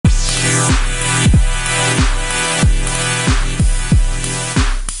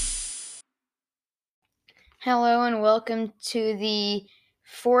Hello and welcome to the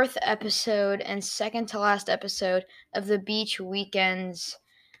fourth episode and second to last episode of the Beach Weekends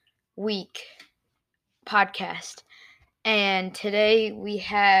Week podcast. And today we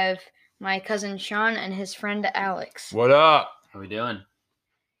have my cousin Sean and his friend Alex. What up? How we doing?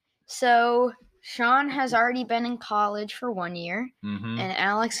 So Sean has already been in college for 1 year, Mm-hmm. and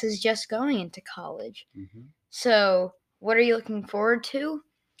Alex is just going into college. Mm-hmm. So what are you looking forward to?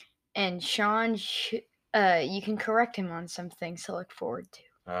 And Sean, you can correct him on some things to look forward to.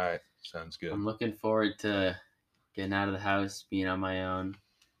 All right, sounds good. I'm looking forward to getting out of the house, being on my own,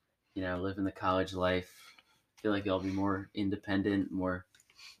 living the college life. I feel like I'll be more independent, more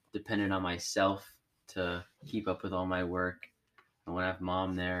dependent on myself to keep up with all my work. I want to have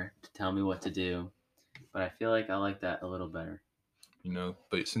mom there to tell me what to do, but I feel like I like that a little better.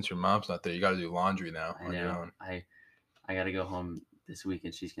 But since your mom's not there, you got to do laundry now I on your know. own. I got to go home this week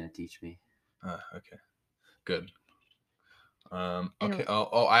and she's going to teach me. Okay, good. Okay.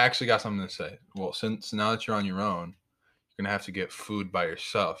 I actually got something to say. Well, since now that you're on your own, you're gonna have to get food by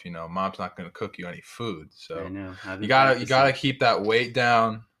yourself. Mom's not gonna cook you any food, so I know. you gotta keep that weight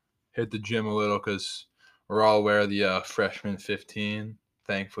down. Hit the gym a little because we're all aware of the freshman 15.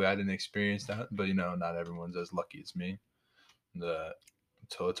 Thankfully, I didn't experience that, but not everyone's as lucky as me.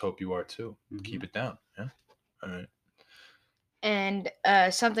 So let's hope you are too. Mm-hmm. Keep it down. Yeah. All right. And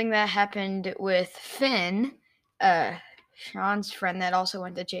something that happened with Finn, Sean's friend that also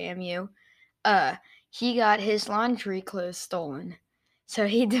went to JMU, he got his laundry clothes stolen. So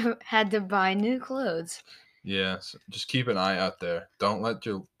he had to buy new clothes. Yeah, so just keep an eye out there. Don't let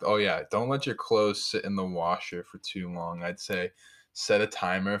your clothes sit in the washer for too long. I'd say set a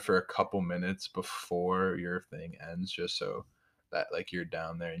timer for a couple minutes before your thing ends, just so that you're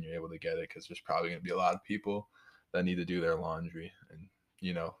down there and you're able to get it, because there's probably going to be a lot of people that need to do their laundry, and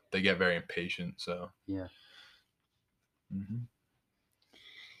they get very impatient. So yeah. Mm-hmm.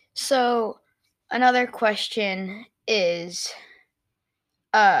 So another question is,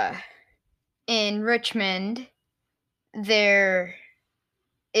 in Richmond, there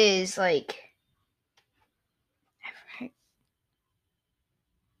is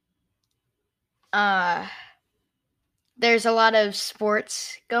there's a lot of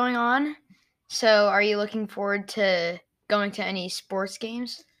sports going on. So are you looking forward to going to any sports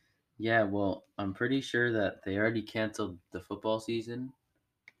games? Yeah, well, I'm pretty sure that they already canceled the football season,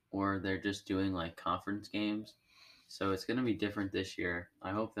 or they're just doing conference games. So it's going to be different this year.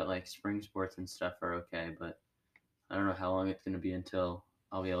 I hope that spring sports and stuff are okay, but I don't know how long it's going to be until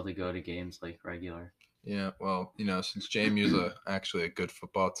I'll be able to go to games regular. Yeah, well, since JMU is actually a good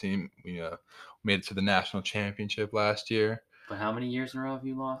football team, we made it to the national championship last year. But how many years in a row have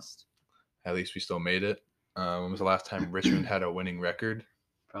you lost? At least we still made it. When was the last time Richmond had a winning record?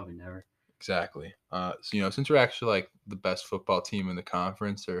 Probably never. Exactly. So since we're actually the best football team in the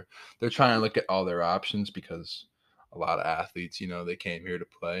conference, they're trying to look at all their options, because a lot of athletes, they came here to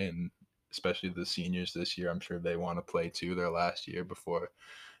play, and especially the seniors this year, I'm sure they want to play too, their last year before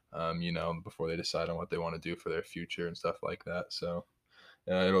they decide on what they want to do for their future and stuff like that. So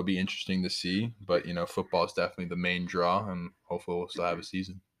it'll be interesting to see, but football is definitely the main draw, and hopefully we'll still have a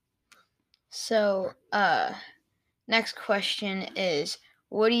season. So, next question is,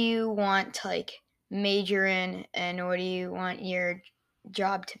 what do you want to major in, and what do you want your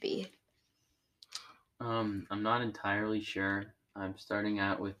job to be? I'm not entirely sure. I'm starting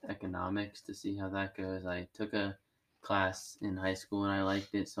out with economics to see how that goes. I took a class in high school and I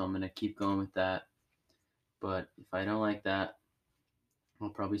liked it, so I'm going to keep going with that. But if I don't like that, I'll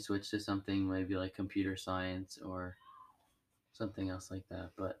probably switch to something maybe like computer science or something else like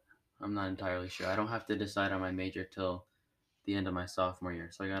that. But I'm not entirely sure. I don't have to decide on my major till the end of my sophomore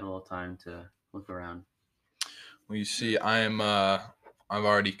year, so I got a little time to look around. Well, you see, I'm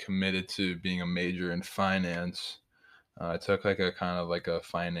already committed to being a major in finance. I took a kind of a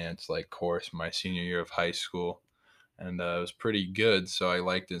finance course my senior year of high school, and it was pretty good, so I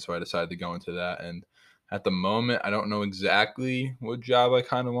liked it. So I decided to go into that. And at the moment, I don't know exactly what job I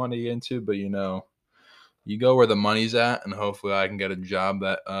kind of want to get into, but you go where the money's at, and hopefully I can get a job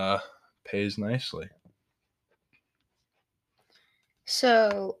that pays nicely.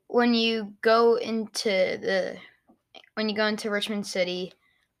 So when you go into Richmond City,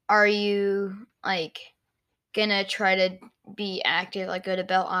 are you gonna try to be active, go to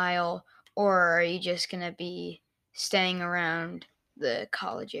Belle Isle, or are you just gonna be staying around the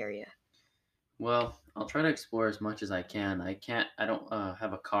college area? Well, I'll try to explore as much as I can. I don't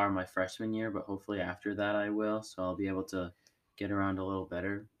have a car my freshman year, but hopefully after that I will, so I'll be able to get around a little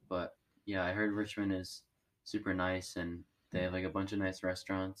better. But yeah, I heard Richmond is super nice and they have a bunch of nice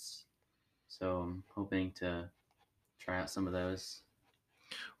restaurants. So I'm hoping to try out some of those.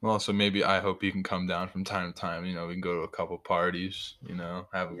 Well, also maybe I hope you can come down from time to time. We can go to a couple parties.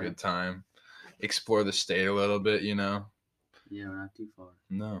 Have a Yep. good time, explore the state a little bit. Yeah, we're not too far.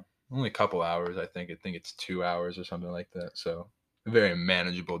 No, only a couple hours. I think it's 2 hours or something like that. So a very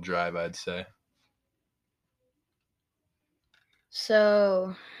manageable drive, I'd say.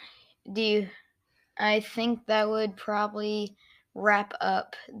 So, I think that would probably wrap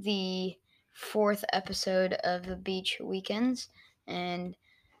up the 4th episode of the Beach Weekends, and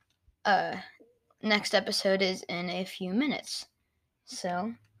next episode is in a few minutes.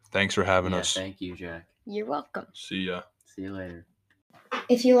 So, Thanks for having us. Thank you, Jack. You're welcome. See ya. See you later.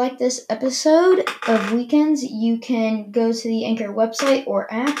 If you like this episode of Weekends, you can go to the Anchor website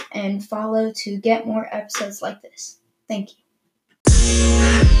or app and follow to get more episodes like this. Thank you.